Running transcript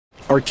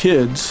Our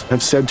kids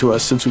have said to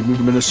us since we moved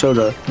to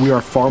Minnesota, we are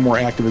far more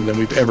active than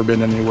we've ever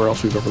been anywhere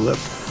else we've ever lived.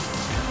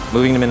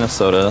 Moving to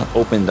Minnesota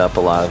opened up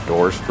a lot of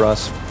doors for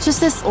us.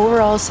 Just this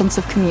overall sense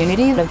of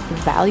community, of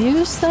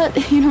values that,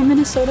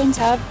 Minnesotans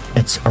have.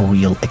 It's a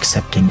real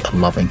accepting,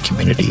 loving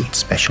community,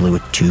 especially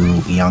with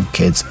 2 young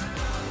kids.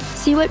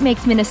 See what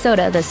makes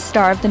Minnesota the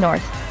star of the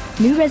North.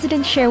 New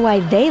residents share why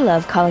they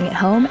love calling it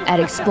home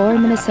at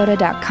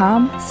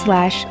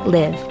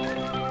exploreminnesota.com/live.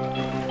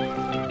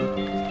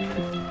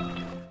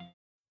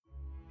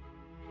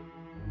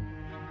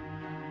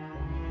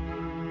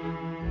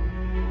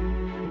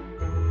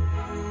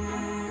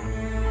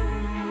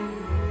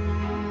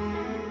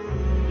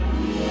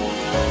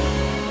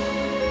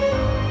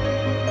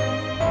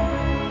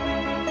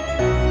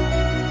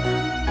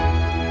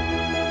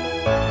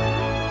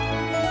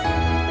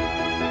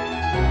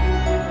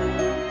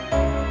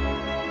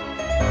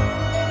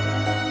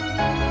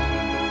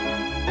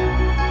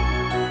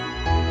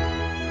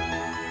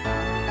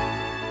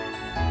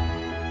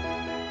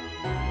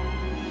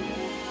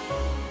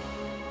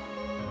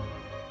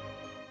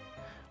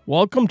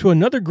 Welcome to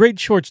another great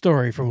short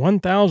story from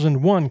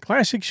 1001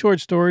 Classic Short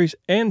Stories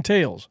and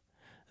Tales.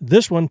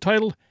 This one,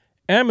 titled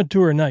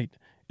Amateur Night,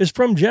 is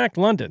from Jack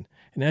London,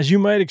 and as you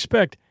might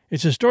expect,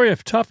 it's a story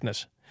of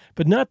toughness,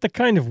 but not the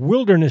kind of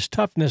wilderness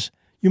toughness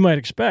you might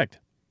expect.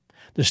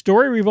 The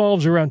story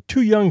revolves around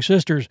 2 young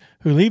sisters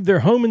who leave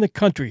their home in the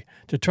country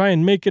to try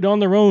and make it on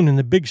their own in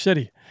the big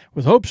city,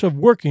 with hopes of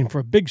working for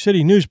a big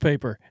city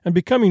newspaper and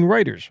becoming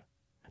writers.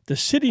 The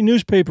city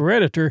newspaper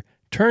editor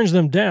turns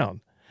them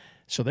down,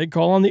 so they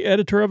call on the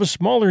editor of a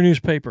smaller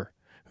newspaper,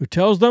 who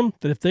tells them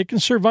that if they can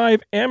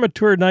survive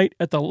amateur night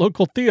at the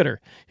local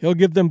theater, he'll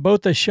give them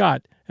both a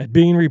shot at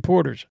being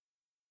reporters.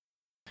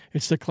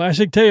 It's the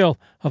classic tale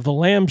of the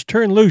lambs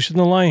turned loose in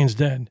the lion's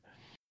den.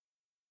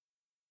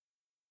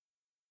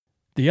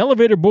 The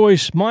elevator boy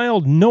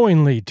smiled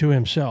knowingly to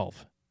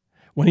himself.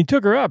 When he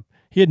took her up,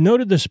 he had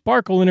noted the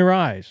sparkle in her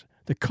eyes,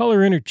 the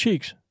color in her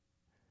cheeks.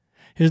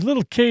 His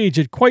little cage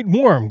had quite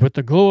warmed with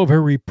the glow of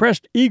her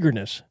repressed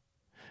eagerness.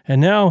 And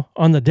now,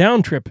 on the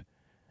down trip,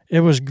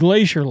 it was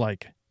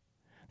glacier-like.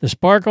 The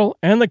sparkle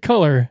and the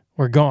color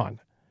were gone.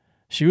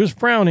 She was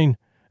frowning,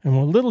 and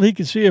what little he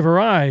could see of her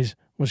eyes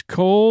was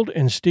cold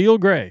and steel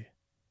gray.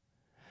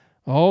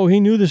 Oh, he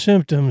knew the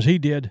symptoms, he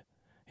did.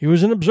 He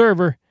was an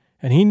observer,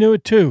 and he knew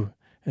it too,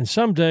 and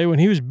someday, when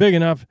he was big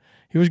enough,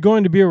 he was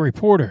going to be a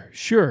reporter,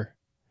 sure.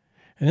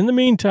 And in the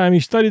meantime,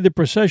 he studied the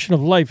procession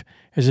of life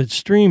as it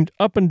streamed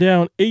up and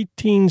down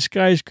 18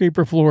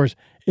 skyscraper floors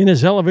in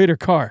his elevator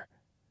car.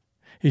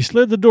 He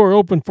slid the door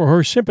open for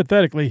her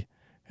sympathetically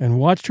and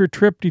watched her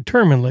trip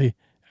determinedly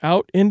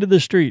out into the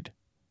street.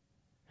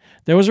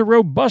 There was a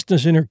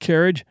robustness in her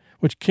carriage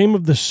which came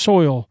of the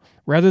soil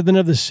rather than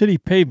of the city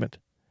pavement.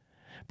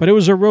 But it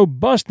was a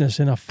robustness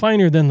in a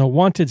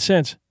finer-than-the-wanted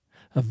sense,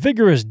 a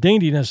vigorous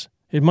daintiness,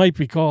 it might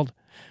be called,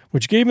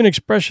 which gave an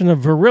expression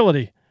of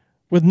virility,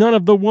 with none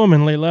of the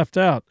womanly left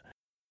out.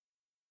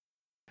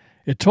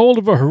 It told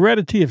of a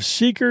heredity of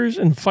seekers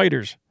and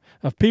fighters,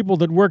 of people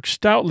that worked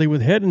stoutly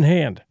with head and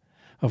hand,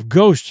 of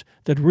ghosts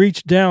that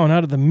reached down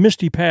out of the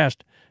misty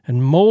past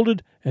and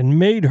molded and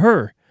made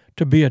her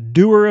to be a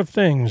doer of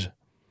things.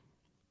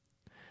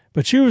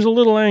 But she was a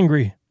little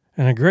angry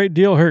and a great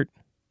deal hurt.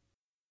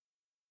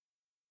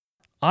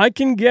 "I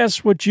can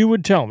guess what you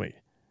would tell me,"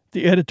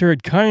 the editor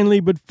had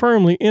kindly but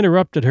firmly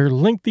interrupted her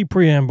lengthy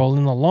preamble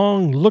in the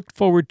long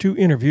looked-forward-to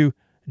interview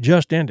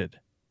just ended.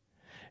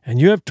 "And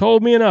you have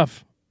told me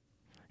enough,"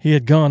 he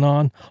had gone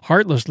on,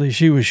 heartlessly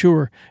she was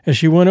sure, as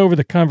she went over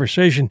the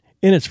conversation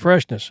in its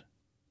freshness.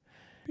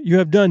 "You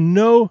have done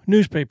no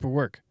newspaper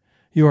work.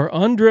 You are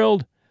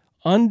undrilled,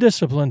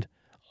 undisciplined,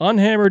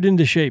 unhammered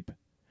into shape.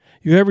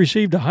 You have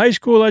received a high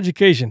school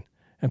education,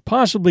 and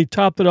possibly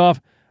topped it off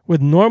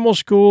with normal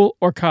school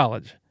or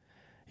college.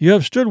 You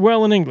have stood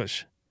well in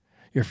English.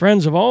 Your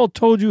friends have all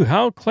told you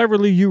how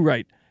cleverly you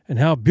write, and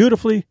how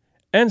beautifully,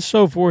 and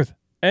so forth,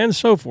 and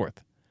so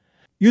forth.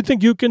 You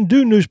think you can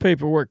do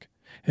newspaper work,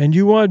 and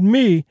you want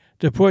me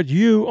to put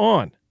you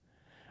on.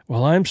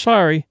 Well, I'm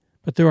sorry,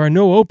 but there are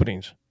no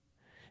openings.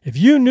 If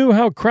you knew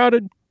how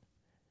crowded—"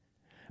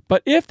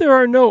 "But if there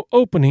are no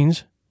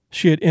openings,"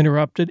 she had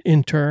interrupted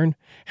in turn,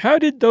 "how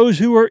did those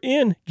who are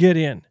in get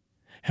in?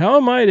 How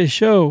am I to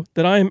show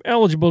that I am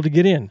eligible to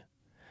get in?"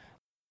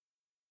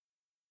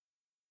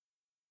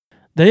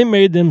 "They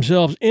made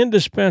themselves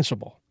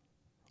indispensable,"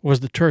 was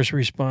the terse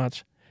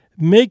response.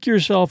 "Make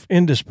yourself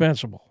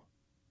indispensable."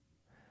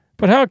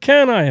 "But how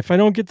can I if I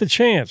don't get the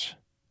chance?"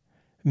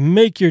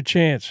 "Make your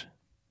chance."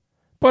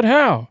 "But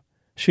how?"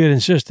 she had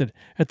insisted,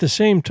 at the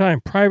same time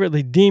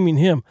privately deeming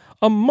him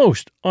a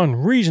most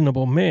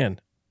unreasonable man.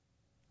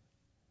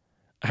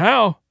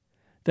 "How?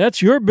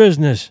 That's your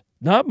business,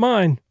 not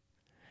mine,"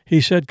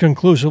 he said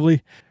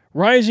conclusively,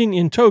 rising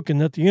in token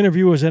that the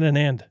interview was at an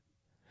end.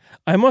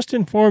 "I must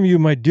inform you,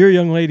 my dear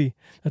young lady,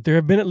 that there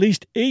have been at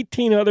least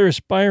 18 other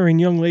aspiring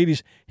young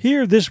ladies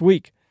here this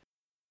week,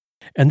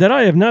 and that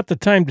I have not the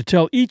time to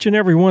tell each and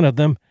every one of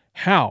them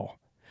how.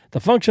 The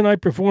function I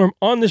perform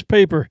on this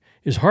paper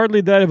is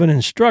hardly that of an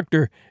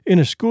instructor in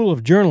a school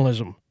of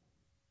journalism."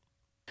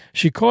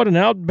 She caught an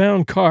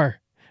outbound car,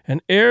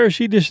 and ere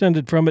she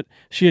descended from it,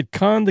 she had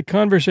conned the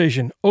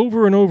conversation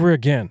over and over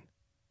again.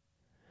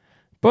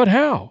 "But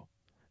how?"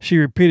 she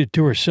repeated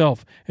to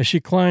herself as she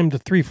climbed the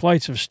 3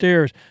 flights of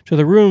stairs to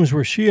the rooms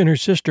where she and her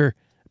sister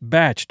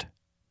batched.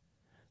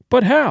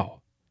 "But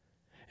how?"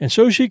 And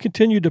so she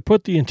continued to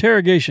put the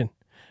interrogation,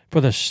 for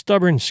the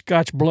stubborn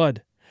Scotch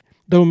blood,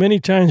 though many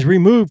times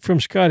removed from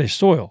Scottish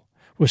soil,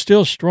 was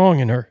still strong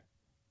in her.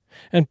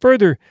 And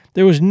further,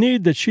 there was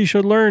need that she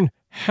should learn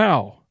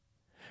how.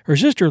 Her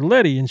sister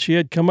Letty and she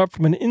had come up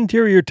from an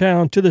interior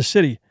town to the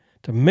city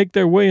to make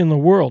their way in the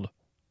world.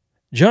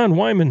 John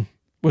Wyman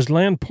was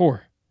land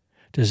poor.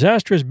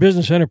 Disastrous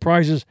business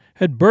enterprises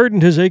had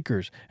burdened his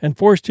acres and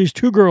forced his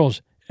 2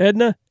 girls,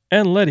 Edna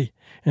and Letty,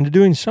 into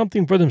doing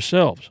something for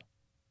themselves.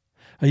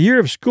 A year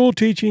of school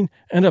teaching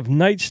and of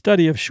night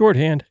study of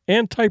shorthand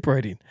and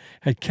typewriting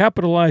had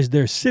capitalized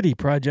their city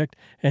project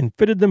and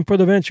fitted them for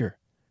the venture,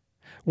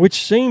 which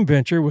same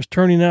venture was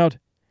turning out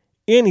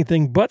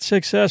anything but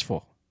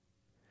successful.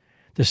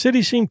 The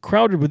city seemed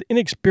crowded with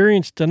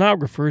inexperienced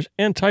stenographers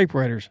and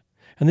typewriters,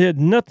 and they had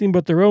nothing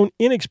but their own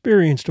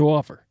inexperience to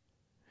offer.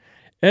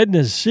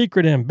 Edna's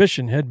secret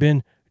ambition had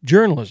been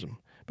journalism,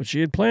 but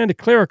she had planned a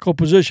clerical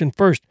position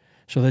first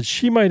so that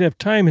she might have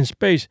time and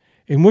space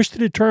in which to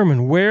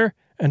determine where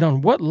and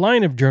on what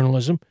line of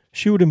journalism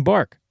she would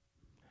embark.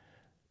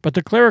 But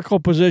the clerical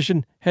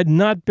position had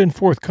not been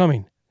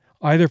forthcoming,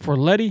 either for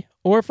Letty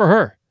or for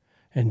her,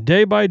 and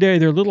day by day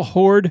their little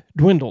hoard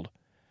dwindled,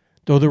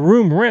 though the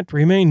room rent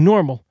remained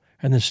normal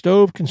and the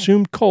stove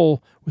consumed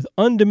coal with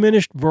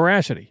undiminished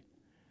voracity,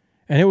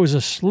 and it was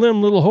a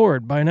slim little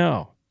hoard by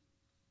now.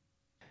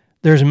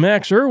 "There's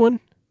Max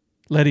Irwin,"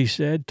 Letty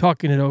said,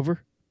 talking it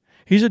over.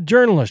 "He's a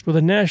journalist with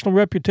a national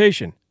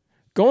reputation.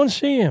 Go and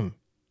see him.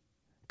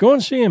 Go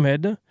and see him,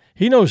 Edna.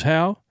 He knows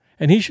how,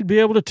 and he should be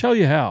able to tell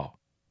you how."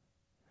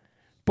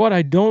 "But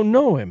I don't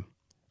know him,"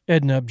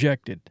 Edna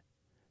objected.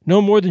 "No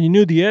more than you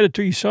knew the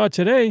editor you saw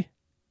today."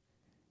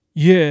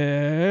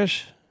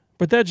 "Yes,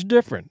 but that's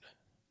different."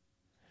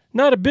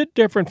 "Not a bit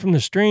different from the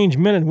strange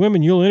men and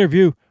women you'll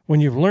interview when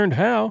you've learned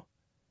how,"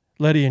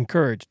 Letty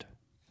encouraged.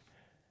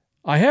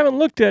 "I haven't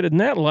looked at it in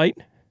that light,"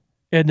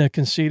 Edna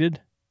conceded.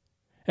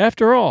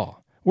 "After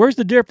all, where's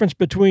the difference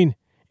between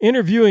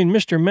interviewing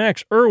Mr.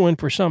 Max Irwin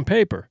for some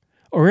paper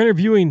or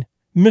interviewing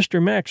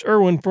Mr. Max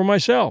Irwin for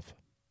myself?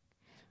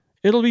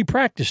 It'll be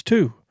practice,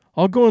 too.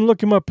 I'll go and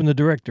look him up in the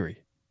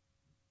directory."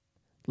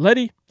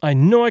 "Letty, I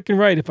know I can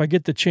write if I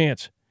get the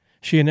chance,"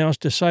 she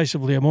announced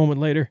decisively a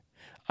moment later.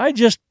 "I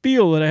just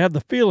feel that I have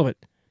the feel of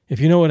it, if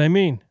you know what I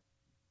mean."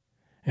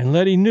 And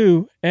Letty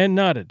knew and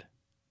nodded.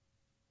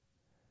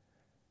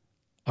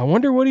 "I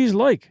wonder what he's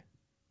like?"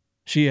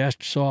 she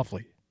asked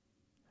softly.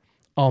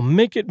 "I'll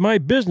make it my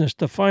business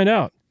to find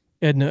out,"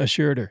 Edna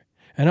assured her,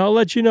 "and I'll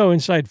let you know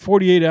inside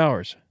 48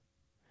 hours.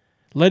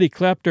 Letty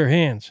clapped her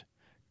hands.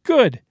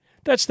 "Good!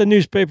 That's the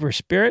newspaper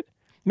spirit.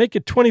 Make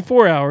it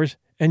 24 hours,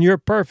 and you're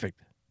perfect."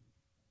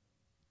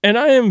 "And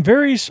I am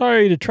very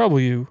sorry to trouble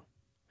you,"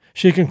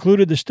 she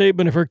concluded the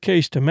statement of her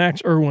case to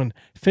Max Irwin,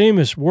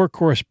 famous war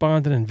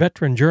correspondent and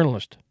veteran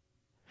journalist.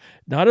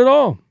 "Not at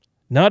all,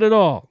 not at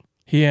all,"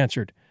 he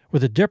answered,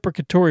 with a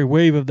deprecatory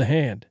wave of the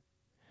hand.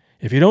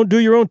 "If you don't do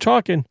your own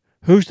talking,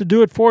 who's to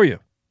do it for you?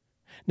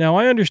 Now,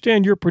 I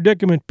understand your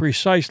predicament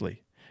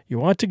precisely. You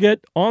want to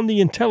get on the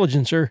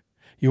Intelligencer,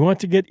 you want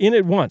to get in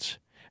at once,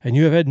 and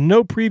you have had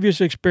no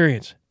previous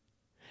experience.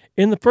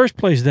 In the first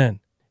place, then,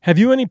 have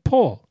you any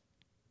pull?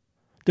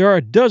 There are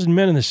a dozen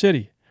men in the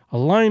city, a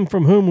line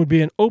from whom would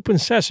be an open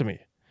sesame.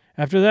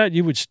 After that,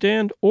 you would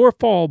stand or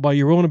fall by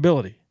your own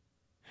ability.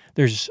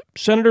 There's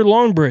Senator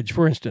Longbridge,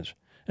 for instance,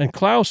 and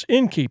Klaus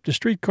Inkeep, the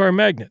streetcar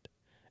magnate,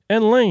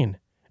 and Lane,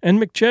 and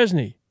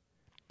McChesney."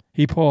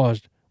 He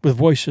paused, with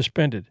voice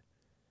suspended.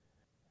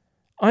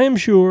 "I am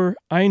sure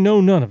I know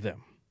none of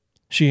them,"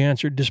 she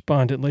answered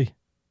despondently.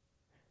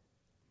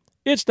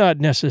 "It's not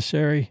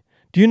necessary.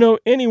 Do you know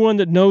anyone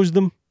that knows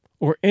them,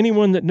 or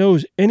anyone that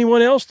knows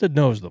anyone else that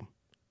knows them?"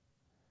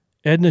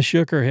 Edna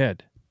shook her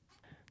head.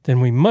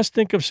 "Then we must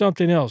think of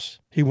something else,"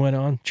 he went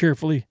on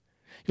cheerfully.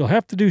 "You'll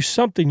have to do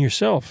something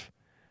yourself.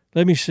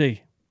 Let me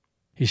see."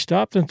 He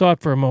stopped and thought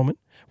for a moment,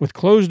 with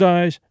closed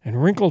eyes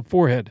and wrinkled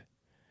forehead.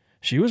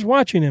 She was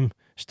watching him,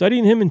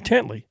 studying him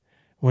intently,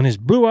 when his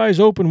blue eyes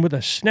opened with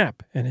a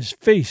snap and his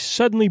face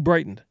suddenly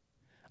brightened.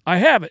 "I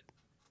have it!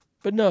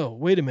 But no,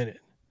 wait a minute."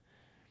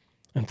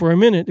 And for a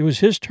minute it was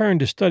his turn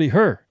to study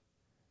her,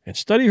 and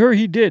study her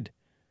he did,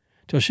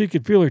 till she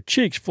could feel her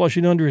cheeks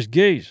flushing under his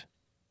gaze.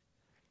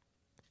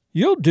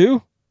 "You'll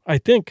do, I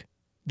think,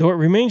 though it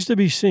remains to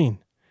be seen,"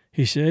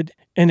 he said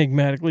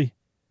enigmatically.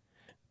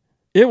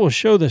 "It will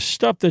show the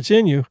stuff that's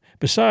in you,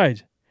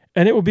 besides,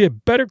 and it will be a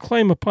better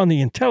claim upon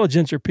the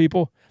Intelligencer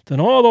people than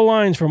all the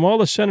lines from all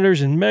the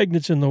senators and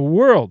magnates in the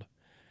world.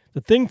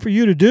 The thing for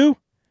you to do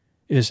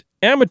is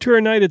amateur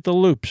night at the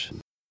Loops."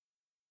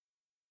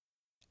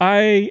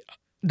 "I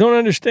don't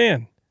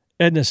understand,"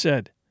 Edna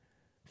said.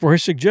 for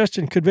his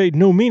suggestion conveyed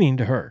no meaning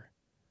to her.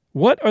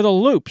 What are the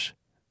loops?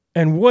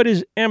 And what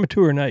is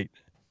amateur night?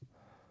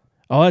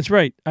 Oh, that's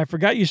right. I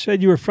forgot you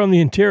said you were from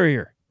the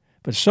interior.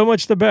 But so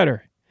much the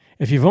better.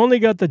 If you've only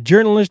got the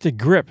journalistic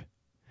grip,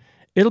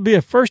 it'll be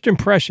a first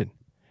impression.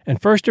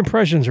 And first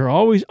impressions are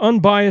always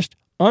unbiased,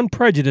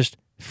 unprejudiced,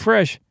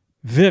 fresh,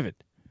 vivid.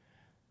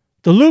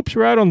 The loops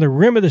are out on the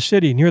rim of the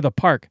city near the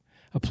park,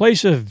 a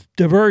place of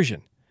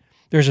diversion.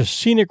 There's a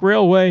scenic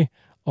railway,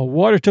 a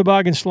water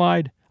toboggan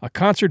slide, a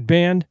concert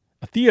band,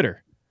 a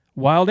theater,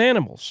 wild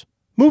animals,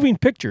 moving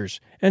pictures,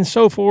 and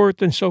so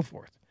forth and so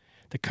forth.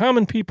 The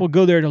common people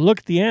go there to look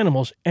at the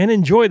animals and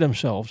enjoy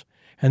themselves,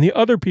 and the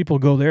other people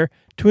go there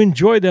to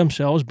enjoy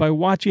themselves by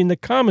watching the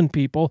common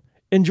people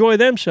enjoy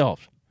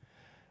themselves.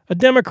 A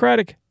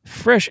democratic,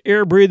 fresh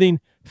air-breathing,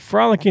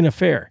 frolicking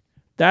affair.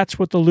 That's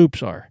what the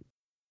loops are.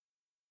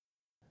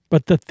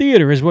 But the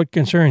theater is what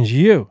concerns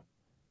you.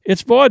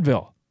 It's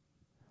vaudeville.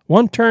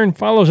 One turn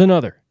follows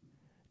another.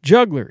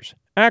 Jugglers,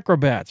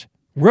 acrobats,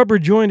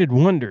 rubber-jointed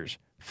wonders,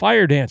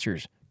 fire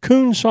dancers,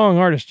 coon song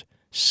artists,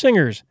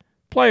 singers,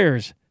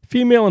 players,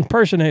 female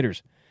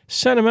impersonators,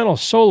 sentimental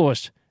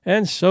soloists,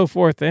 and so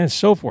forth and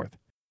so forth.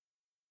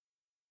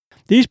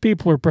 These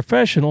people are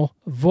professional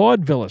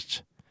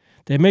vaudevillists.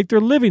 They make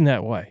their living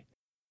that way.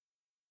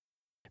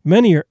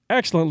 Many are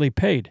excellently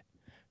paid.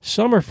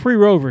 Some are free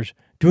rovers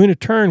doing a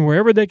turn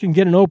wherever they can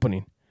get an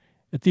opening.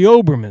 At the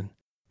Obermann,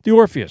 the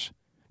Orpheus,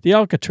 the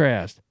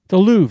Alcatraz, the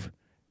Louvre,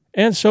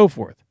 and so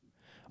forth.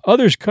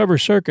 Others cover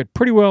circuit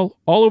pretty well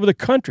all over the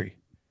country.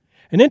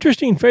 An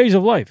interesting phase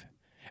of life,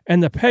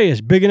 and the pay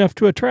is big enough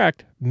to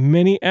attract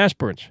many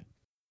aspirants.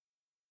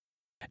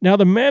 Now,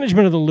 the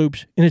management of the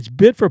loops, in its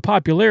bid for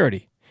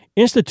popularity,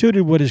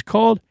 instituted what is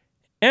called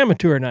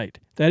amateur night.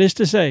 That is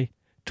to say,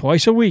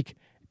 twice a week,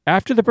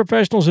 after the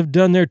professionals have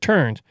done their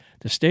turns,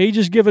 the stage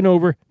is given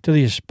over to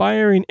the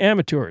aspiring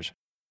amateurs.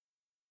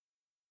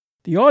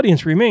 The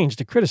audience remains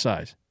to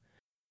criticize.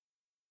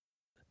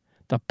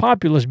 The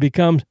populace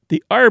becomes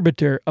the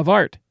arbiter of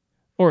art,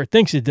 or it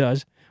thinks it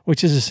does,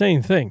 which is the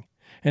same thing,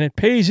 and it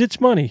pays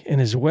its money and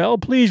is well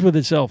pleased with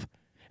itself.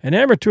 An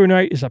amateur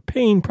night is a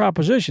paying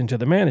proposition to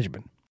the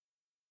management.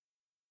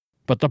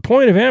 But the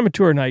point of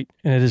amateur night,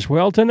 and it is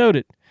well to note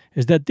it,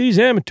 is that these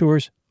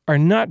amateurs are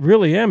not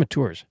really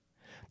amateurs.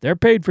 They're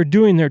paid for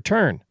doing their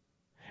turn.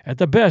 At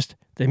the best,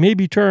 they may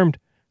be termed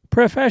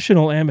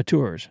professional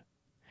amateurs.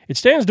 It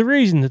stands to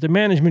reason that the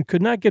management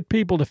could not get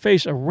people to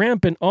face a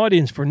rampant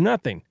audience for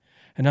nothing,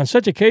 and on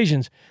such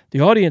occasions, the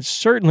audience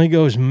certainly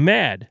goes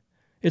mad.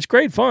 It's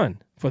great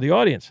fun for the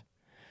audience.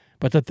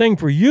 But the thing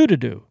for you to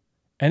do,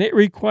 and it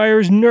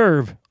requires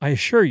nerve, I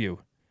assure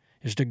you,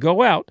 is to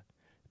go out,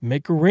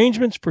 make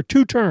arrangements for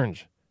 2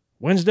 turns,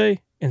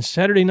 Wednesday and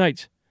Saturday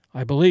nights,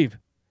 I believe.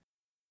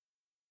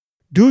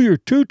 Do your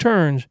 2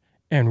 turns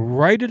and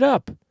write it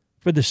up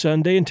for the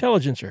Sunday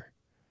Intelligencer.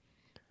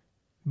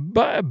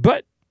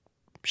 But,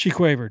 she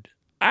quavered,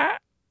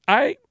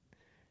 I,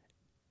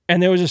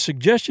 and there was a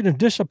suggestion of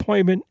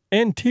disappointment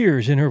and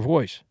tears in her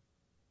voice.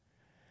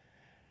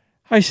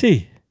 I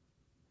see,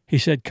 he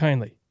said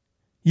kindly.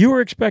 You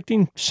were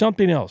expecting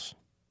something else,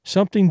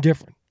 something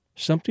different,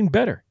 something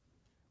better.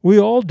 We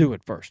all do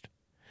at first.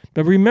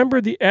 But remember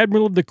the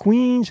Admiral of the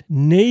Queen's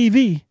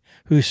Navy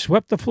who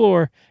swept the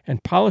floor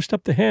and polished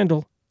up the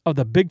handle of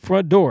the big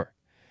front door.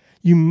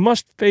 You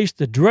must face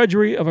the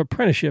drudgery of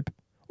apprenticeship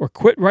or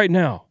quit right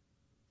now.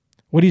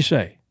 What do you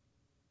say?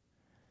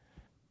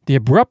 The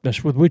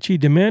abruptness with which he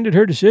demanded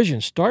her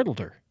decision startled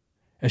her.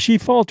 As she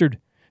faltered,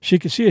 she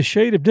could see a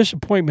shade of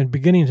disappointment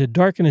beginning to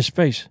darken his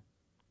face.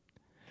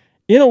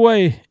 In a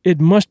way, it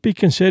must be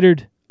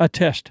considered a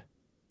test,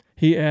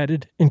 he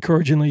added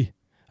encouragingly.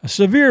 A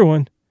severe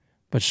one,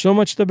 but so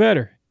much the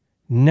better.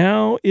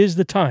 Now is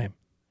the time.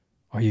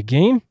 Are you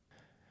game?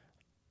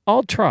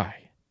 I'll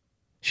try,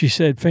 she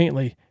said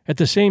faintly, at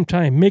the same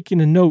time making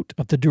a note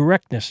of the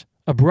directness,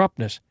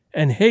 abruptness,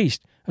 and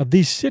haste of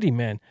these city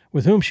men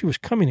with whom she was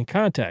coming in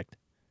contact.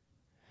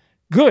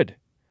 Good.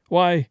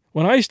 Why,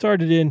 when I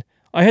started in,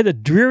 I had the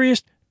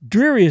dreariest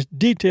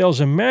details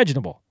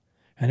imaginable.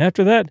 And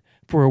after that,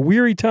 for a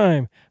weary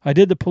time, I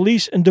did the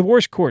police and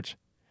divorce courts.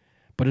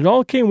 But it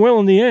all came well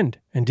in the end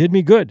and did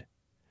me good.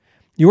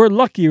 You are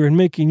luckier in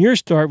making your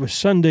start with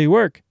Sunday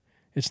work.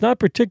 It's not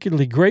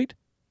particularly great.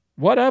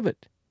 What of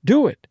it?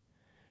 Do it.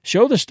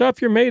 Show the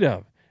stuff you're made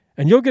of,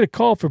 and you'll get a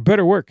call for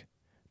better work,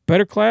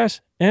 better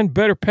class, and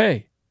better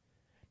pay.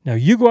 Now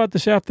you go out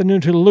this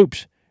afternoon to the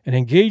loops and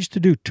engage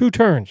to do 2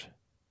 turns.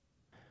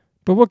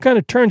 But what kind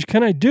of turns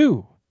can I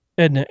do?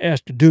 Edna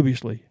asked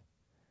dubiously.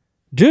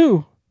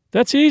 Do?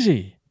 That's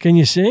easy. Can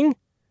you sing?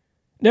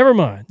 Never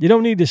mind. You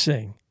don't need to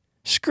sing.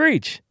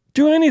 Screech.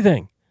 Do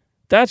anything.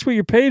 That's what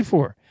you're paid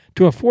for,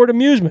 to afford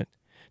amusement,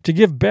 to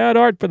give bad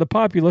art for the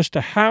populace to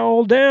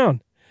howl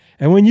down.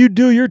 And when you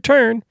do your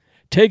turn,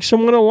 take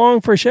someone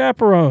along for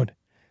chaperone.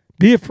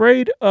 Be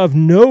afraid of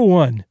no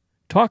one.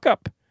 Talk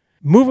up.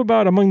 Move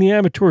about among the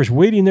amateurs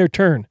waiting their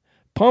turn.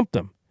 Pump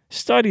them.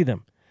 Study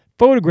them.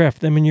 Photograph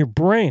them in your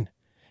brain.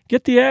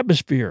 Get the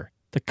atmosphere,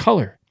 the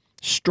color,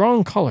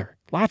 strong color,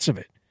 lots of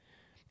it.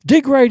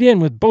 Dig right in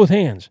with both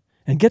hands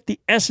and get the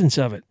essence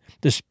of it,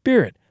 the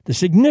spirit, the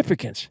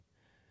significance.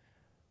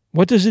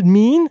 What does it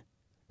mean?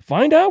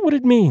 Find out what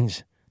it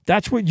means.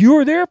 That's what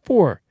you're there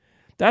for.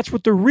 That's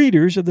what the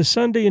readers of the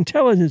Sunday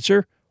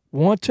Intelligencer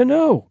want to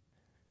know.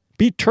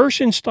 Be terse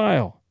in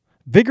style,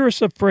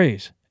 vigorous of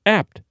phrase,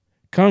 apt,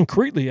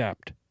 concretely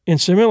apt, in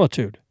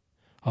similitude.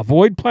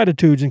 Avoid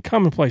platitudes and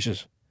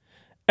commonplaces.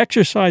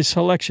 Exercise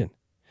selection.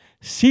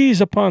 Seize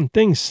upon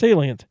things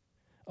salient.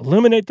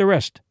 Eliminate the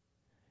rest.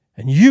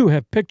 And you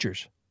have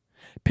pictures.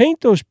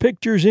 Paint those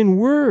pictures in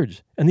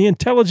words, and the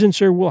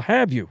Intelligencer will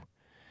have you.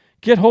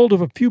 Get hold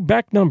of a few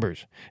back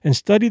numbers and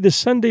study the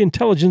Sunday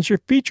Intelligencer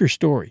feature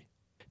story.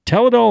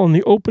 Tell it all in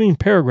the opening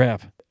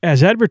paragraph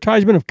as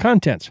advertisement of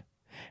contents.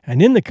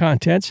 And in the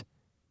contents,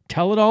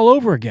 tell it all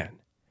over again.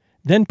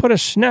 Then put a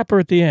snapper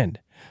at the end,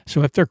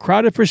 so if they're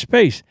crowded for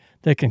space,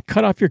 they can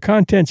cut off your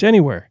contents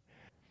anywhere.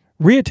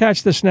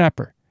 Reattach the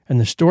snapper,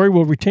 and the story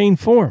will retain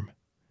form.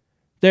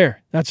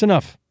 There, that's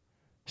enough.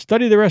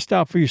 Study the rest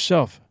out for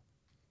yourself.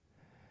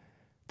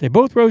 They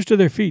both rose to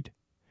their feet,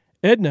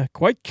 Edna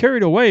quite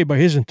carried away by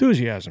his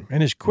enthusiasm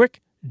and his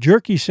quick,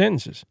 jerky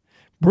sentences,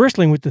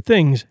 bristling with the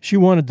things she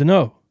wanted to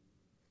know.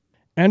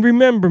 And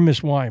remember,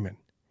 Miss Wyman,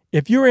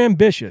 if you're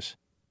ambitious,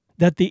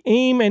 that the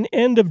aim and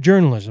end of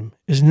journalism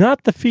is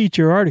not the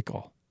feature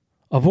article.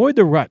 Avoid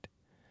the rut.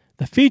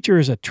 The feature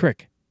is a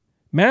trick.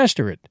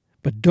 Master it,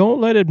 but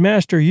don't let it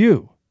master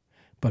you.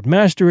 But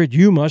master it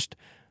you must,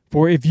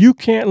 for if you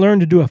can't learn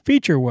to do a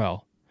feature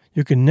well,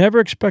 you can never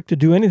expect to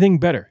do anything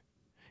better.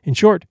 In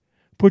short,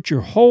 put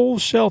your whole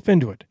self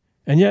into it,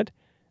 and yet,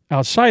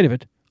 outside of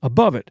it,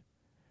 above it,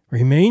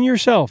 remain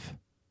yourself.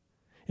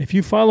 If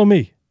you follow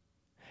me.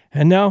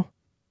 And now,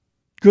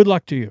 good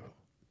luck to you.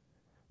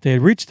 They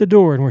had reached the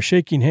door and were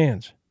shaking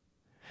hands.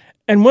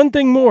 And one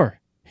thing more,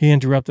 he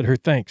interrupted her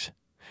thanks.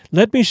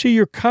 Let me see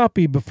your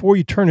copy before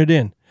you turn it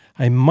in.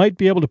 I might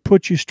be able to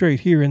put you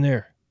straight here and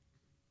there.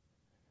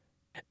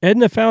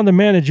 Edna found the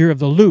manager of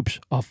the Loops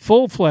a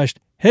full-fleshed,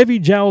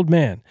 heavy-jowled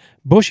man,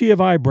 bushy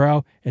of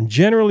eyebrow and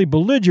generally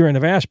belligerent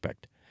of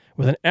aspect,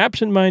 with an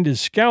absent-minded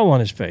scowl on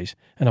his face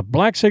and a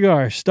black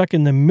cigar stuck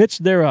in the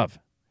midst thereof.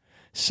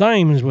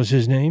 Symes was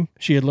his name,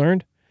 she had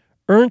learned.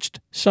 Ernst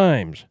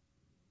Symes.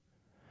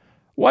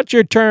 "What's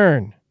your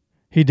turn?"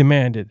 he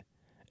demanded,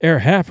 ere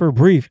half her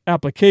brief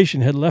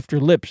application had left her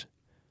lips.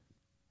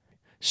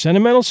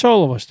 "Sentimental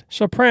soloist,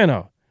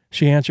 soprano,"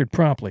 she answered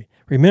promptly,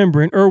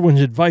 remembering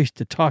Irwin's advice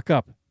to talk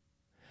up.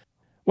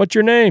 "What's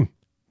your name?"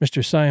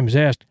 Mr. Symes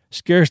asked,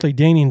 scarcely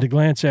deigning to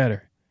glance at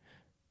her.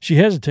 She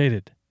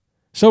hesitated.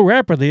 So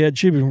rapidly had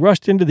she been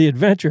rushed into the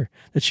adventure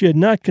that she had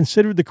not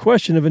considered the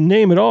question of a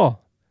name at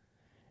all.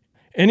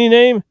 "Any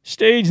name,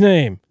 stage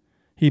name,"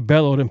 he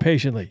bellowed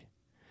impatiently.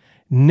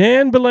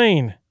 "Nan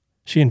Belaine,"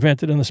 she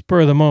invented on the spur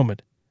of the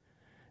moment.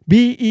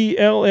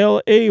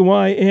 Bellayne.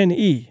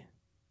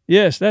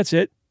 Yes, that's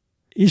it.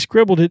 He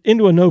scribbled it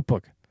into a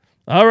notebook.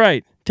 "All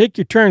right, take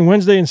your turn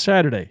Wednesday and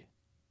Saturday."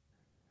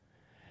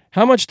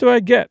 "How much do I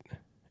get?"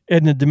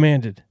 Edna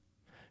demanded.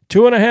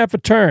 $2.50 a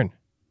turn.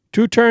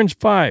 2 turns,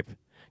 $5.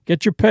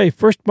 Get your pay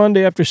first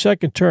Monday after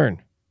second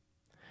turn.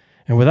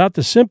 And without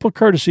the simple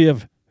courtesy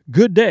of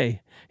good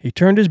day, he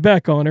turned his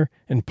back on her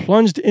and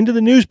plunged into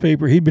the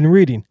newspaper he'd been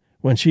reading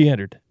when she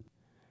entered.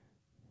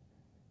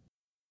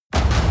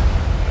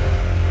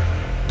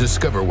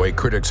 Discover why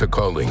critics are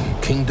calling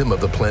Kingdom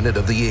of the Planet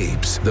of the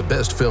Apes the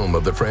best film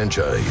of the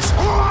franchise.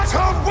 What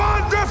a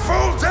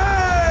wonderful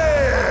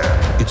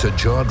day! It's a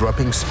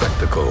jaw-dropping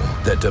spectacle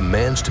that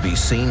demands to be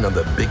seen on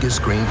the biggest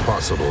screen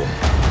possible.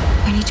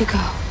 We need to go.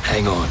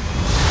 Hang on.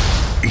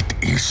 It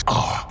is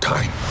our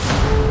time.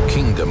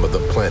 Kingdom of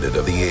the Planet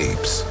of the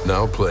Apes.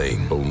 Now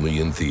playing only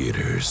in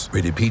theaters.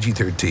 Rated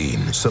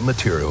PG-13. Some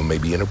material may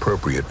be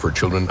inappropriate for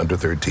children under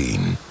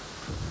 13.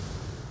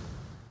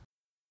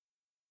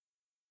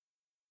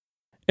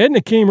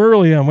 Edna came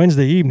early on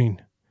Wednesday evening,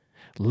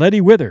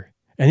 Letty with her,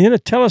 and in a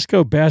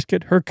telescope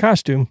basket her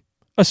costume,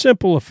 a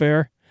simple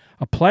affair,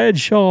 a plaid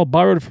shawl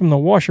borrowed from the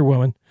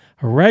washerwoman,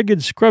 a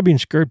ragged scrubbing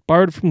skirt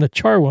borrowed from the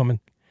charwoman,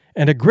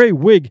 and a gray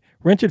wig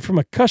rented from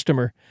a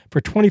customer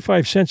for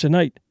 25 cents a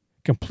night,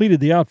 completed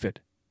the outfit.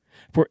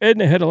 For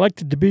Edna had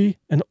elected to be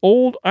an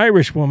old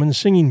Irish woman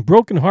singing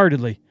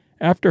broken-heartedly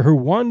after her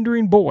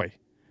wandering boy.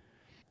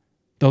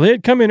 Though they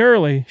had come in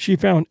early, she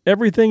found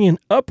everything in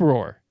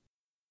uproar.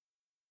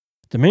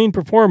 The main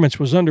performance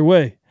was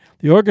underway.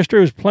 The orchestra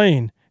was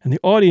playing, and the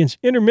audience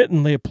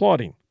intermittently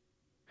applauding.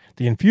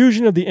 The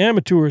infusion of the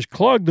amateurs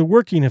clogged the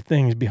working of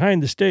things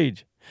behind the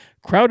stage,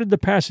 crowded the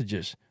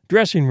passages,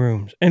 dressing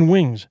rooms, and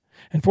wings,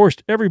 and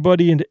forced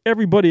everybody into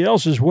everybody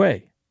else's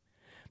way.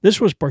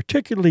 This was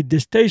particularly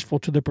distasteful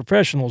to the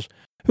professionals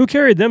who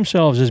carried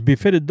themselves as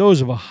befitted those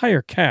of a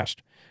higher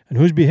caste, and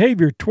whose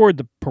behavior toward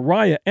the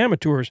pariah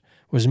amateurs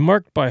was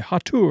marked by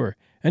hauteur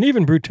and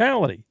even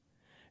brutality.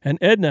 And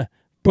Edna,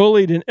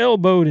 bullied and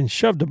elbowed and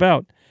shoved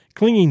about,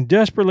 clinging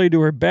desperately to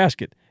her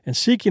basket and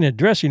seeking a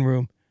dressing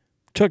room,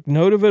 took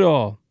note of it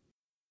all.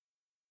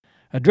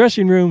 A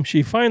dressing room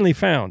she finally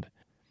found,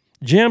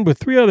 jammed with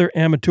 3 other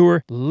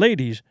amateur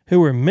ladies who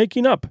were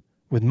making up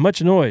with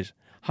much noise,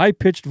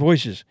 high-pitched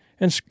voices,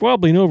 and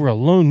squabbling over a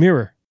lone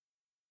mirror.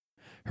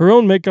 Her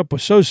own makeup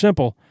was so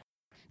simple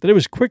that it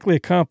was quickly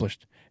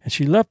accomplished, and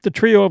she left the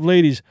trio of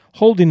ladies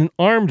holding an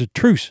armed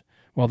truce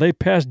while they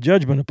passed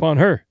judgment upon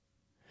her.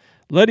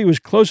 Letty was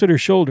close at her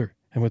shoulder,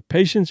 and with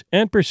patience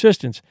and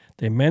persistence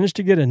they managed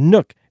to get a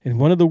nook in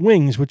one of the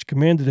wings which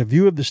commanded a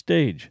view of the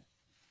stage.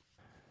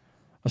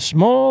 A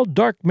small,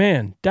 dark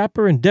man,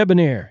 dapper and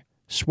debonair,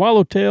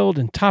 swallow-tailed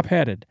and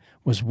top-hatted,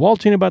 was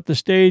waltzing about the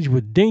stage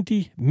with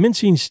dainty,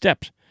 mincing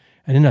steps,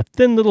 and in a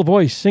thin little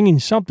voice singing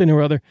something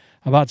or other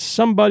about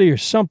somebody or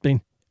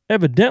something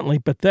evidently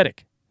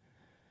pathetic.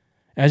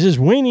 As his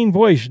waning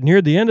voice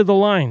neared the end of the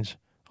lines,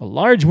 a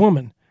large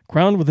woman,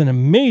 crowned with an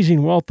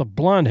amazing wealth of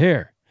blonde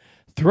hair,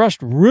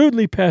 thrust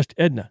rudely past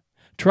Edna,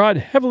 trod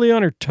heavily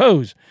on her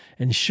toes,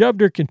 and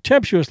shoved her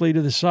contemptuously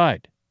to the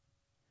side.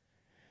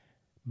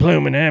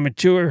 "Bloomin'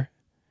 amateur,"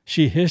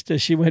 she hissed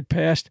as she went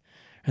past,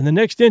 and the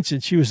next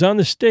instant she was on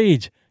the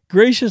stage,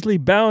 graciously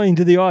bowing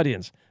to the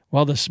audience,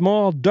 while the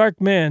small,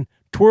 dark man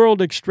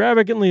twirled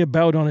extravagantly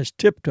about on his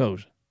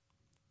tiptoes.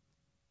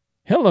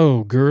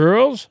 "Hello,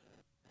 girls."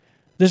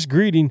 This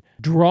greeting,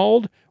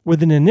 drawled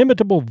with an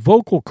inimitable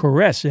vocal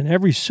caress in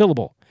every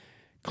syllable,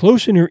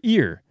 close in her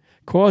ear,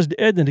 caused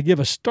Edna to give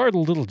a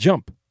startled little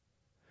jump.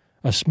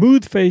 A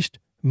smooth-faced,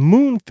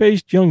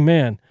 moon-faced young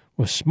man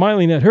was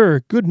smiling at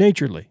her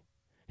good-naturedly.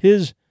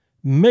 His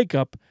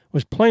make-up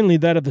was plainly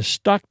that of the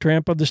stock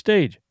tramp of the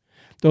stage,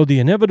 though the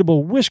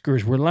inevitable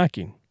whiskers were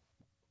lacking.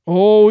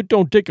 "Oh, it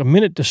don't take a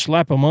minute to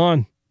slap 'em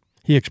on,"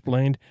 he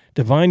explained,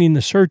 divining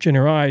the search in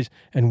her eyes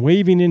and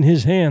waving in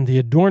his hand the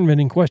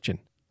adornment in question.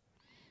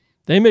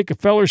 "They make a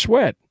feller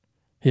sweat,"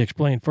 he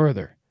explained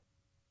further.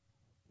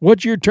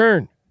 "What's your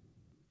turn?"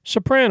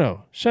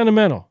 "Soprano,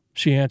 sentimental,"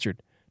 she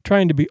answered,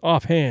 trying to be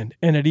offhand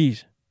and at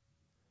ease.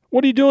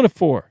 "What are you doing it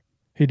for?"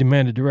 he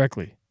demanded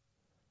directly.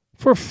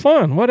 "For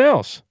fun. What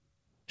else?"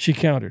 she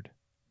countered.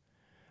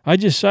 "I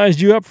just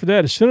sized you up for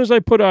that as soon as I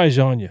put eyes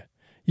on you.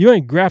 You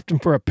ain't grafting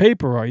for a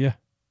paper, are you?"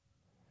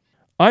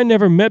 "I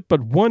never met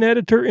but one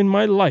editor in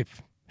my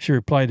life," she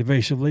replied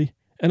evasively,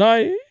 "and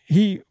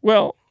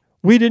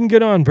we didn't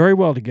get on very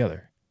well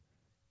together."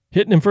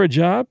 "Hitting him for a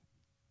job?"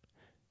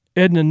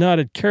 Edna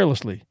nodded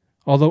carelessly,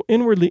 although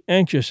inwardly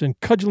anxious and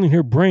cudgeling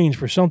her brains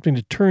for something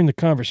to turn the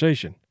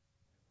conversation.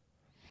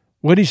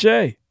 "What'd he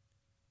say?"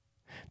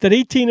 "That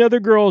 18 other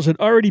girls had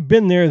already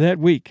been there that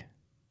week."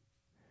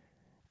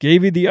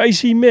 "Gave you the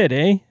icy mid,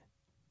 eh?"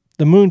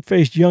 The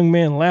moon-faced young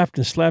man laughed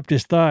and slapped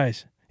his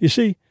thighs. "You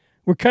see,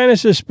 we're kind of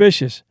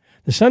suspicious.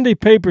 The Sunday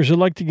papers would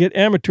like to get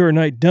amateur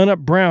night done up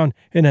brown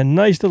in a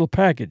nice little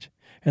package,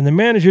 and the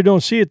manager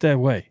don't see it that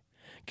way.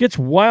 Gets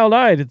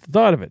wild-eyed at the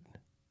thought of it."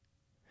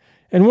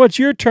 "And what's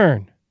your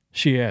turn?"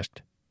 she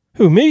asked.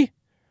 "Who, me?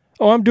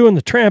 Oh, I'm doing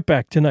the tramp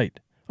act tonight.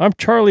 I'm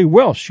Charlie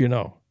Welsh, you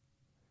know."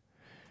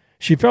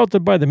 She felt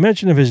that by the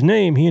mention of his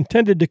name he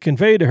intended to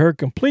convey to her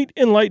complete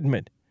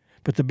enlightenment,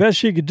 but the best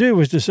she could do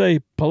was to say,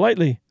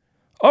 politely,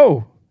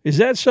 "Oh, is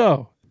that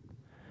so?"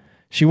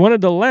 She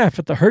wanted to laugh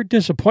at the hurt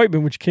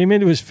disappointment which came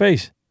into his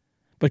face,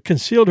 but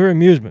concealed her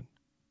amusement.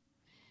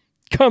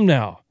 Come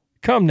now,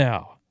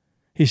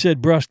 he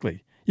said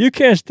brusquely. "You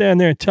can't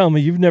stand there and tell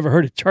me you've never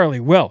heard of Charlie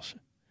Welsh.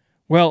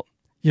 Well,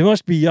 you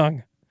must be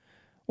young.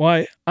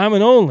 Why, I'm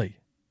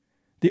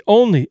the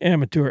only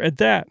amateur at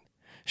that.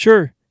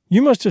 Sure,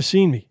 you must have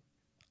seen me.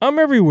 I'm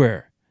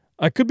everywhere.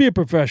 I could be a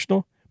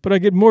professional, but I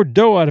get more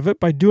dough out of it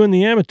by doing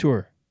the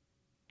amateur."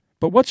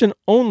 "But what's an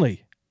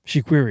only?"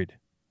 she queried.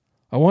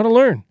 "I want to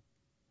learn."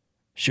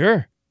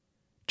 "Sure,"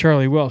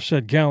 Charlie Welsh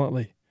said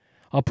gallantly.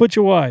 "I'll put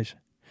you wise.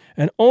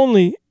 An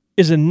only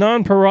is a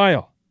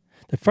nonpareil,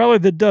 the feller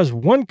that does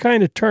one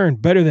kind of turn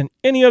better than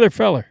any other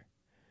feller.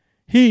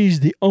 He's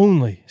the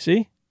only,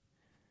 see?"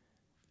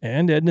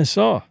 And Edna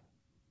saw.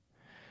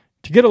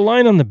 "To get a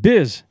line on the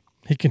biz,"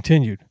 he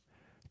continued,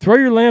 "throw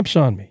your lamps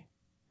on me.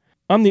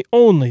 I'm the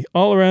only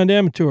all-around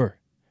amateur.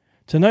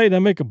 Tonight I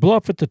make a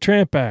bluff at the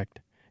tramp act.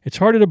 It's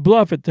harder to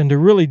bluff it than to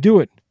really do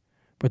it.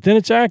 But then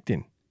it's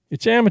acting.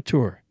 It's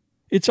amateur.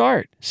 It's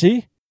art,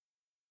 see?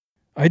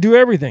 I do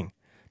everything,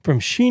 from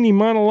Sheeny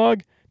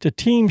monologue to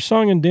team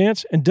song and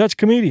dance and Dutch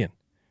comedian.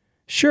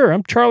 Sure,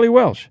 I'm Charlie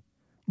Welsh,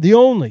 the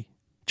only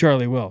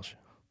Charlie Welsh."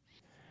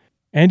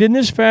 And in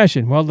this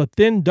fashion, while the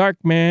thin,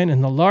 dark man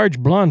and the large,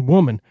 blonde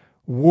woman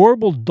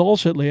warbled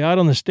dulcetly out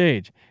on the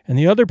stage, and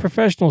the other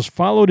professionals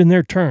followed in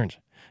their turns,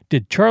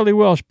 did Charlie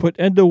Welsh put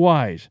Edna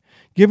wise,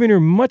 giving her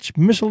much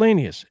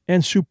miscellaneous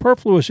and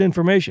superfluous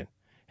information,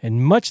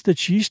 and much that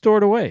she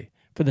stored away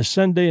for the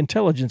Sunday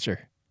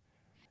Intelligencer.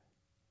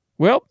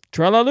 "Well,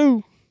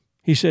 tra-la-loo,"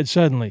 he said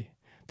suddenly.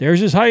 "There's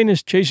His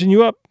Highness chasing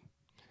you up.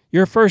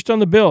 You're first on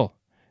the bill.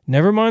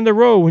 Never mind the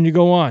row when you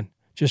go on.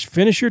 Just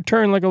finish your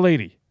turn like a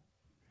lady."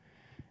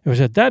 It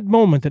was at that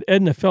moment that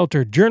Edna felt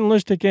her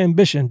journalistic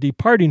ambition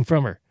departing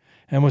from her,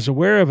 and was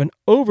aware of an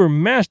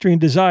overmastering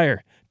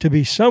desire to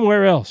be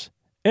somewhere else,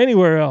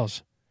 anywhere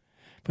else.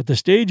 But the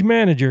stage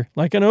manager,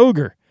 like an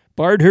ogre,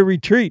 barred her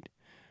retreat.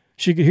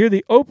 She could hear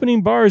the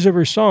opening bars of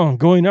her song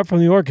going up from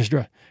the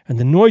orchestra and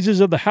the noises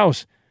of the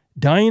house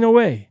dying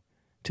away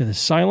to the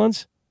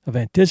silence of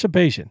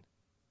anticipation.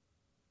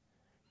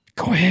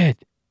 "Go ahead,"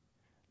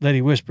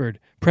 Letty whispered,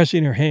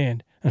 pressing her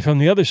hand, and from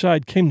the other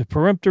side came the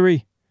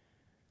peremptory,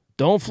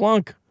 "Don't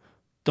flunk,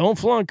 don't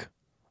flunk,"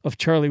 of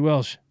Charlie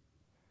Welsh.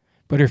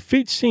 But her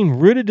feet seemed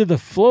rooted to the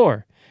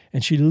floor,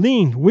 and she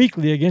leaned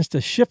weakly against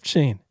the shift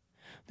scene.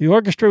 The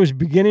orchestra was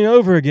beginning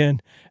over again,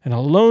 and a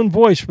lone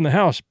voice from the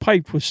house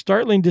piped with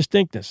startling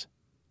distinctness.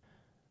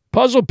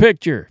 "Puzzle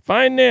picture,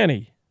 Find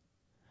Nanny."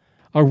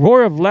 A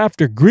roar of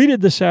laughter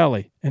greeted the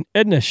sally, and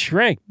Edna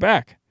shrank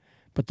back.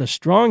 But the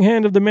strong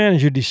hand of the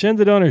manager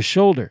descended on her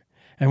shoulder,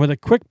 and with a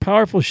quick,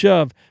 powerful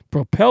shove,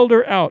 propelled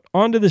her out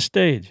onto the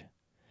stage.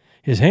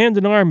 His hand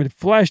and arm had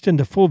flashed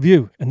into full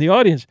view, and the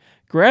audience,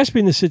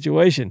 grasping the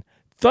situation,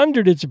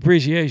 thundered its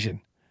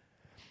appreciation.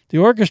 The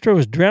orchestra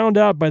was drowned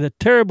out by the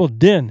terrible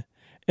din,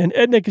 and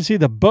Edna could see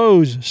the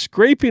bows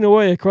scraping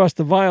away across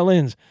the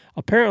violins,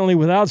 apparently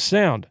without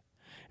sound.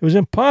 It was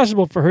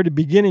impossible for her to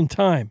begin in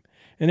time,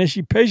 and as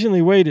she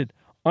patiently waited,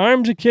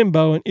 arms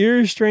akimbo and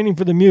ears straining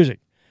for the music,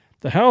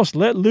 the house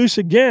let loose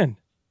again.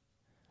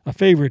 A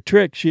favorite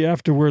trick, she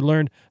afterward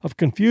learned, of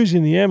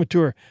confusing the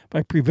amateur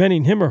by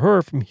preventing him or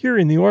her from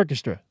hearing the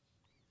orchestra.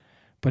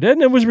 But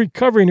Edna was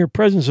recovering her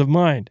presence of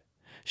mind.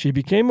 She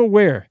became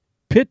aware,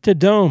 pit to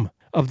dome,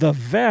 of the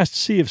vast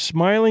sea of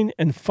smiling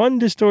and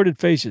fun-distorted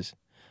faces,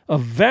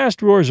 of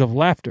vast roars of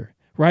laughter,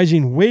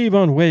 rising wave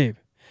on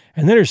wave,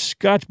 and then her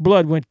Scotch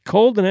blood went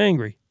cold and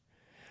angry.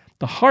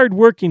 The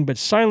hard-working but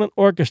silent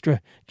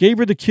orchestra gave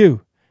her the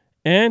cue,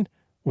 and,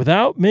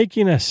 without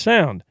making a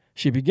sound,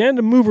 she began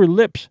to move her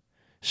lips,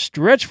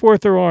 stretch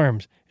forth her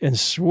arms, and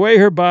sway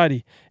her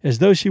body as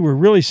though she were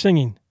really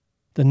singing.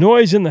 The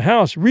noise in the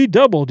house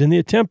redoubled in the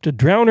attempt to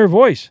drown her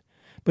voice,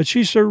 but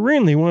she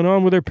serenely went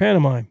on with her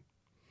pantomime.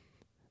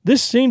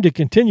 This seemed to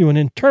continue an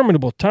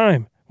interminable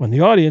time when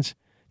the audience,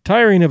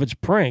 tiring of its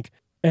prank,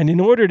 and in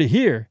order to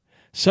hear,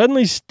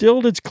 suddenly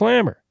stilled its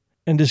clamor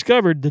and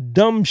discovered the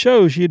dumb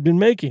show she had been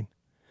making.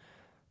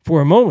 For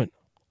a moment,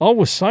 all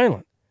was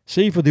silent,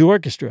 save for the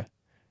orchestra,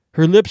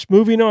 her lips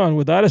moving on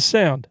without a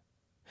sound.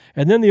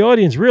 And then the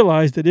audience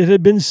realized that it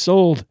had been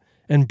sold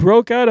and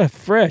broke out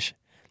afresh,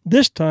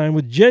 this time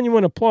with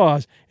genuine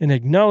applause in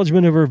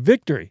acknowledgement of her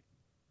victory.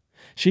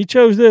 She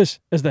chose this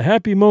as the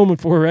happy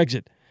moment for her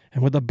exit,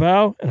 and with a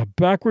bow and a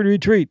backward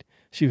retreat,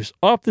 she was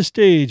off the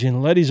stage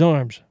in Letty's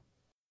arms.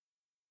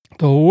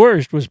 The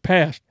worst was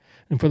past,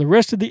 and for the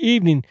rest of the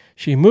evening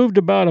she moved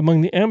about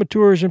among the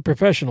amateurs and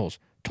professionals,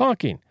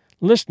 talking,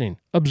 listening,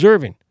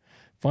 observing,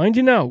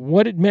 finding out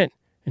what it meant,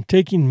 and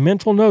taking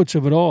mental notes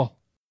of it all.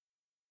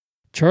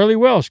 Charlie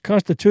Welsh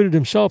constituted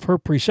himself her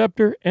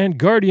preceptor and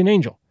guardian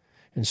angel,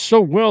 and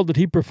so well did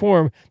he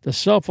perform the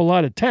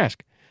self-allotted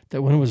task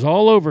that when it was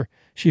all over,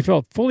 she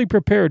felt fully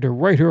prepared to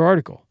write her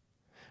article.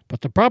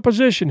 But the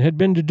proposition had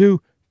been to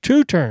do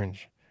 2 turns,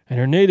 and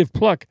her native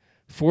pluck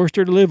forced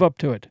her to live up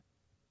to it.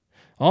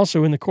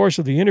 Also, in the course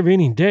of the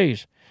intervening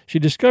days, she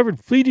discovered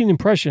fleeting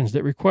impressions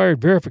that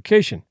required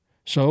verification.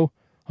 So,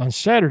 on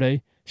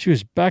Saturday, she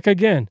was back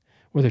again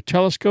with her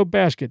telescope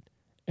basket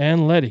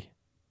and Letty.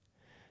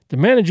 The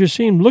manager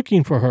seemed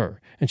looking for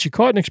her, and she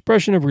caught an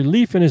expression of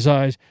relief in his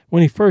eyes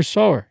when he first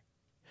saw her.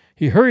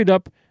 He hurried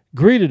up,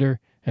 greeted her,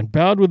 and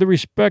bowed with a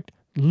respect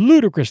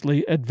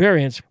ludicrously at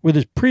variance with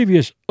his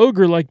previous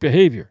ogre-like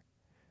behavior.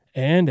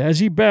 And as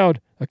he bowed,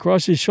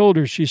 across his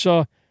shoulders she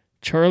saw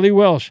Charlie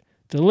Welsh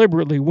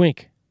deliberately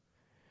wink.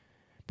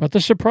 But the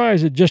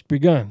surprise had just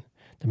begun.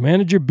 The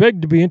manager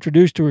begged to be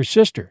introduced to her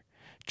sister,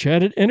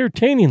 chatted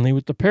entertainingly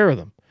with the pair of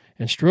them,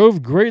 and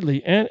strove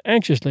greatly and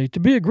anxiously to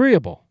be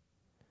agreeable.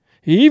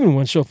 He even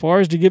went so far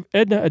as to give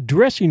Edna a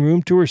dressing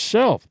room to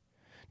herself,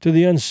 to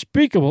the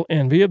unspeakable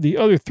envy of the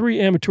other 3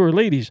 amateur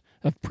ladies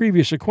of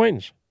previous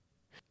acquaintance.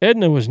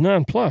 Edna was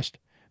nonplussed,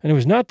 and it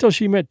was not till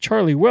she met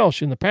Charlie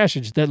Welsh in the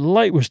passage that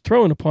light was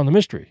thrown upon the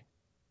mystery.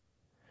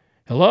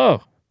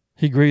 "Hello,"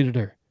 he greeted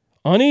her.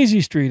 "On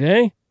Easy Street,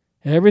 eh?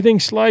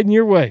 Everything sliding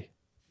your way."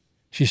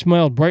 She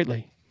smiled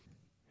brightly.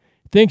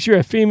 "Thinks you're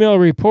a female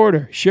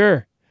reporter,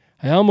 sure.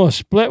 I almost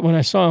split when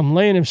I saw him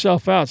laying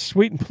himself out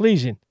sweet and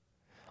pleasing.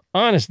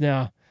 Honest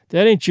now,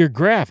 that ain't your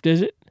graft,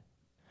 is it?"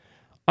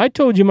 "I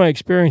told you my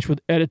experience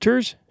with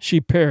editors,"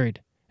 she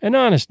parried. "And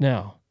honest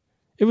now.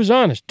 It was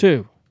honest,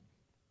 too."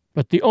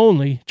 But the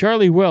only,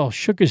 Charlie Welsh,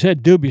 shook his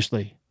head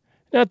dubiously.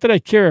 "Not that I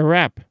care a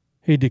rap,"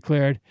 he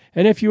declared.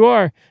 "And if you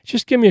are,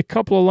 just give me a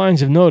couple of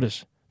lines of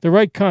notice. The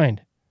right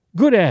kind.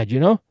 Good ad, you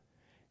know.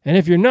 And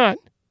if you're not,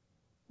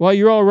 well,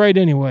 you're all right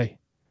anyway.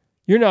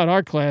 You're not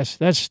our class,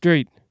 that's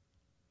straight."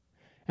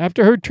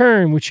 After her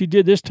turn, which she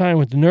did this time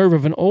with the nerve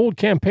of an old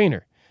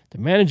campaigner, the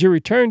manager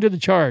returned to the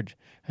charge,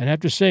 and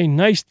after saying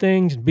nice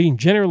things and being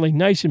generally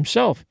nice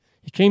himself,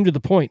 he came to the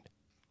point.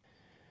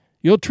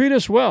 "You'll treat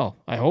us well,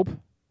 I hope,"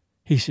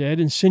 he said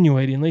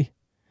insinuatingly.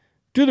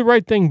 "Do the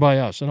right thing by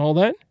us and all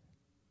that?"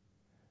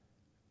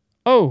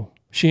 "Oh,"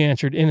 she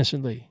answered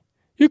innocently,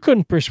 "you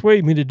couldn't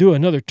persuade me to do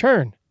another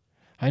turn.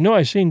 I know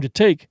I seem to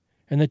take,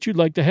 and that you'd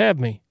like to have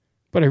me.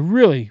 but I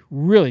really,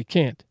 really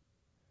can't."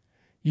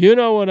 "You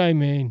know what I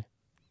mean,"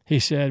 he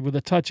said with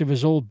a touch of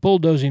his old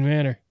bulldozing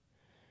manner.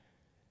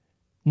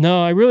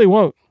 "No, I really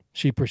won't,"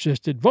 she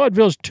persisted.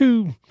 "Vaudeville's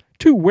too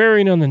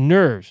wearing on the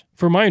nerves,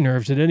 for my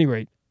nerves at any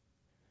rate."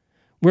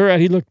 Whereat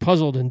he looked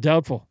puzzled and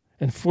doubtful,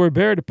 and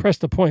forbore to press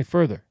the point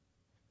further.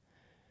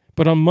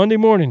 But on Monday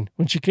morning,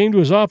 when she came to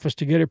his office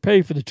to get her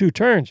pay for the 2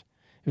 turns,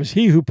 it was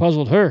he who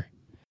puzzled her.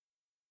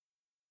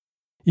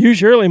 "You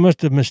surely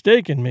must have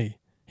mistaken me,"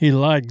 he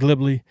lied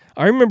glibly.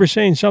 "I remember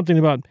saying something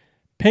about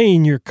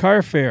paying your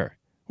car fare.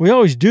 We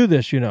always do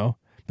this, you know,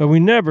 but we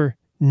never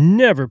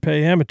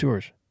pay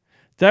amateurs.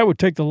 That would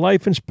take the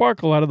life and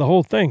sparkle out of the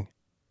whole thing."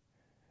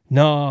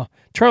 "No,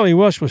 Charlie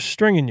Welsh was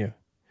stringing you.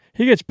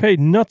 He gets paid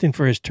nothing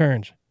for his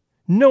turns.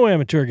 No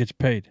amateur gets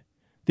paid.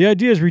 The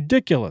idea is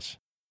ridiculous.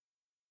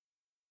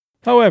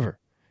 However,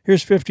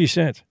 here's 50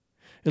 cents.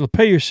 It'll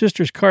pay your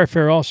sister's car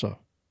fare also.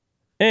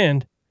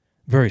 And,"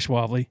 very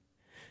suavely,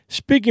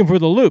 "speaking for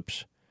the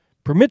Loops,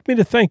 permit me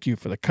to thank you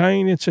for the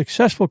kind and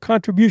successful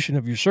contribution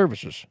of your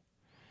services."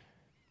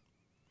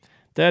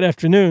 That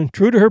afternoon,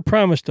 true to her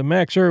promise to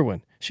Max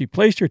Irwin, she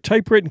placed her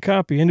typewritten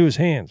copy into his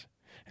hands,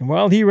 and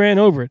while he ran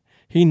over it,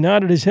 he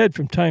nodded his head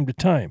from time to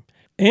time,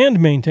 and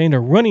maintained a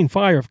running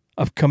fire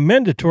of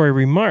commendatory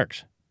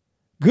remarks.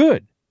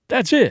 "Good.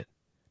 That's it.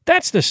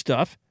 That's the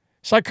stuff.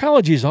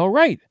 Psychology's all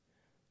right.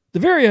 The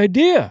very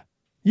idea.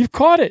 You've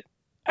caught it.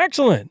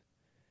 Excellent.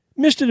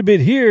 Missed it a bit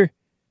here,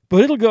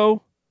 but it'll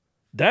go.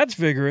 That's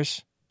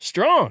vigorous.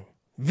 Strong.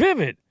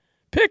 Vivid.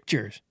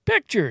 Pictures.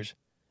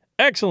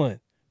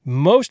 Excellent.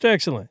 Most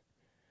excellent."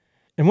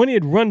 And when he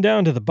had run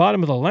down to the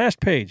bottom of the last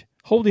page,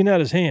 holding out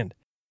his hand,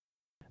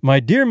 "My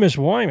dear Miss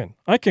Wyman,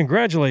 I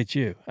congratulate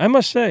you. I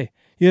must say,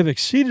 you have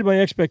exceeded my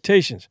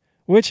expectations,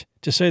 which,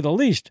 to say the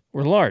least,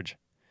 were large.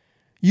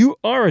 You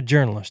are a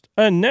journalist,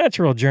 a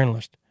natural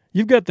journalist.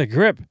 You've got the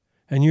grip,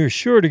 and you're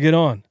sure to get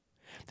on.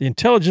 The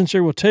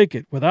Intelligencer will take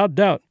it, without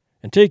doubt,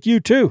 and take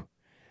you too.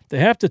 They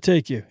have to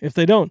take you. If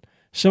they don't,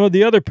 some of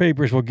the other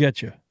papers will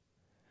get you."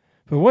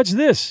 "But what's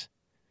this?"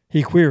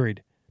 he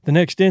queried, the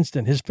next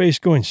instant, his face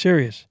going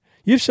serious.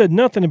 "You've said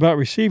nothing about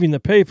receiving the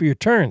pay for your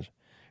turns,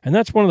 and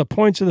that's one of the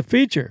points of the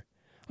feature.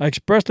 I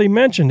expressly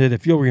mentioned it,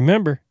 if you'll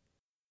remember."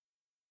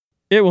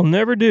 "It will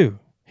never do,"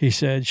 he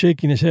said,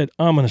 shaking his head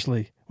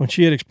ominously when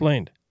she had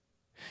explained.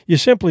 "You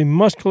simply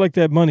must collect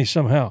that money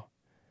somehow.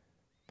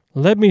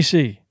 Let me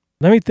see.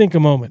 Let me think a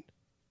moment."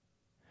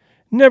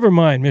 "Never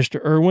mind,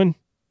 Mr. Irwin,"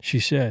 she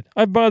said.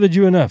 "I've bothered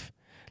you enough.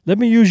 Let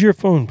me use your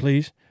phone,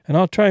 please, and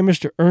I'll try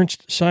Mr.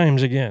 Ernst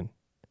Symes again."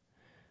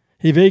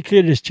 He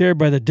vacated his chair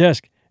by the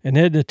desk, and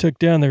Edna took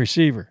down the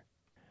receiver.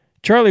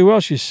 "Charlie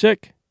Welsh is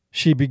sick,"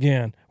 she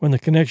began, when the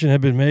connection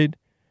had been made.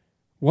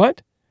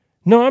 "What?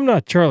 No, I'm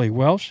not Charlie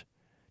Welsh.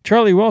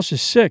 Charlie Welsh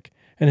is sick,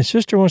 and his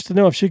sister wants to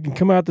know if she can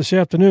come out this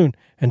afternoon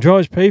and draw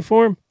his pay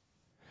for him.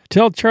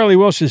 Tell Charlie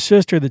Welsh's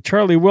sister that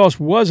Charlie Welsh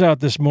was out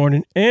this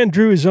morning and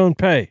drew his own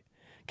pay,"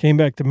 came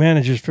back the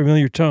manager's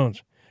familiar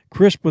tones,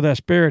 crisp with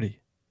asperity.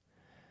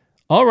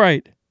 "All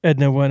right,"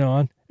 Edna went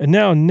on, "and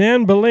now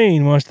Nan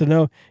Belaine wants to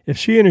know if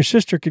she and her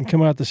sister can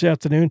come out this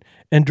afternoon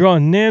and draw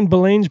Nan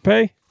Belaine's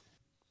pay."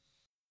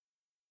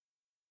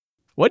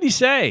 What'd he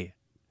say?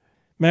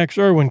 Max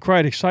Irwin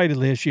cried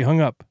excitedly as she hung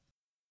up.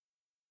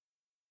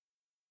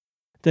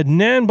 That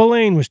Nan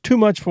Belaine was too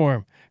much for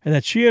him, and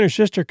that she and her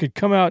sister could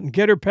come out and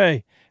get her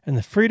pay and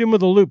the freedom of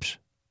the Loops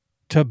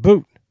to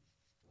boot.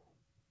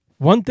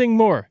 One thing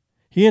more,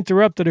 he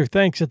interrupted her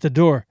thanks at the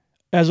door,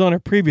 as on her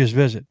previous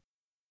visit.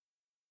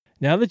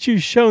 "Now that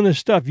you've shown the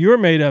stuff you're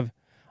made of,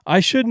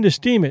 I shouldn't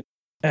esteem it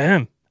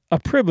a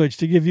privilege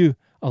to give you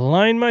a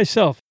line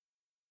myself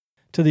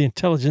to the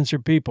Intelligencer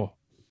people."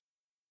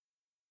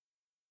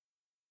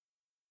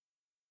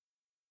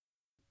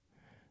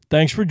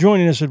 Thanks for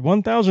joining us at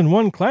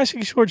 1001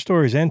 Classic Short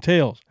Stories and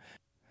Tales.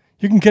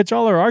 You can catch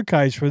all our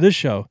archives for this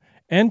show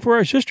and for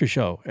our sister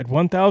show at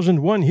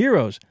 1001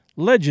 Heroes,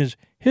 Legends,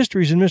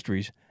 Histories, and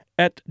Mysteries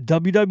at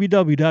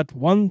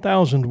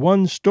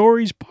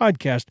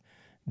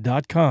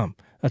www.1001storiespodcast.com.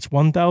 That's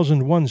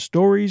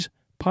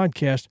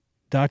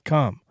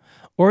 1001storiespodcast.com.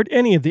 Or at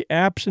any of the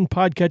apps and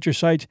podcatcher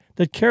sites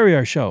that carry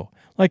our show,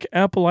 like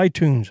Apple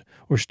iTunes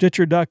or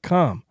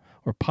Stitcher.com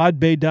or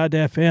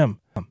Podbay.fm,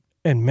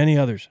 and many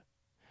others.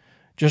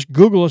 Just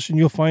Google us and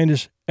you'll find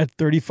us at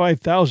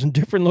 35,000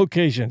 different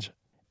locations.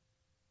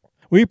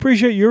 We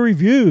appreciate your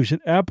reviews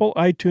at Apple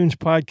iTunes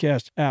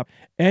Podcast app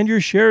and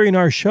your sharing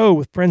our show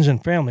with friends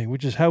and family,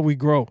 which is how we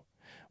grow.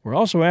 We're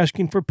also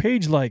asking for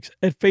page likes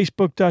at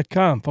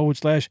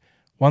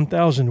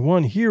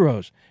Facebook.com/1001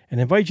 Heroes and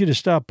invite you to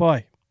stop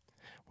by.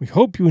 We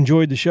hope you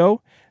enjoyed the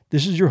show.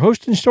 This is your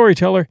host and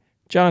storyteller,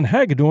 John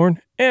Hagedorn,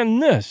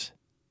 and this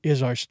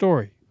is our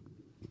story.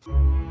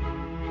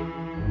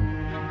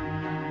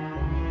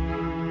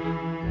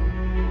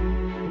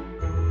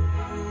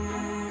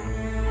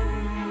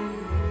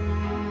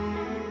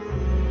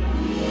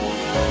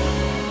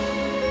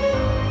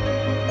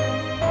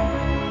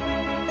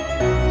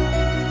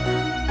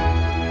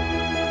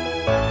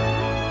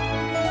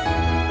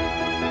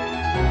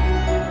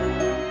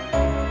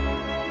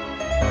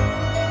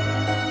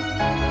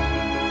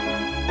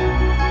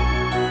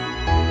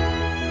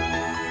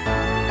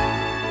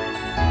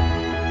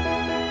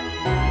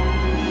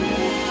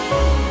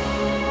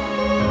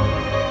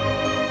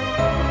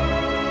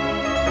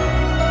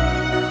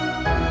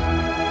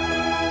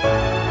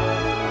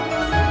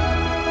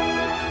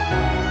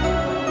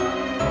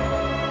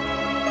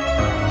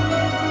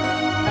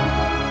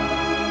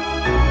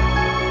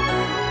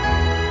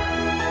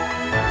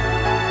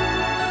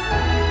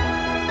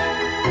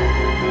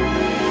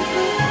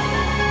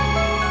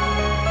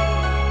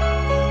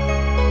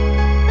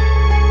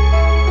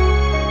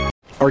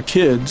 Our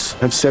kids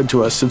have said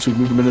to us since we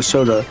moved to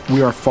Minnesota,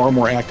 we are far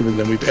more active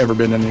than we've ever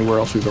been anywhere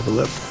else we've ever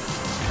lived.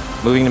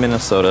 Moving to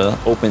Minnesota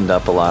opened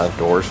up a lot of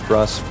doors for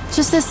us.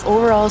 Just this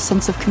overall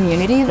sense of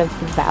community, the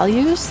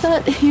values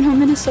that,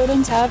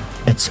 Minnesotans have.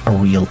 It's a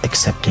real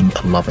accepting,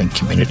 loving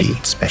community,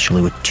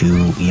 especially with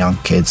 2 young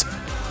kids.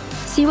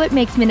 See what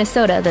makes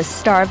Minnesota the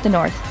star of the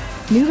North.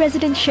 New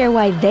residents share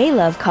why they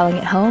love calling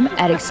it home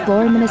at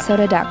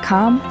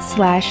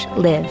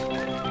exploreminnesota.com/live.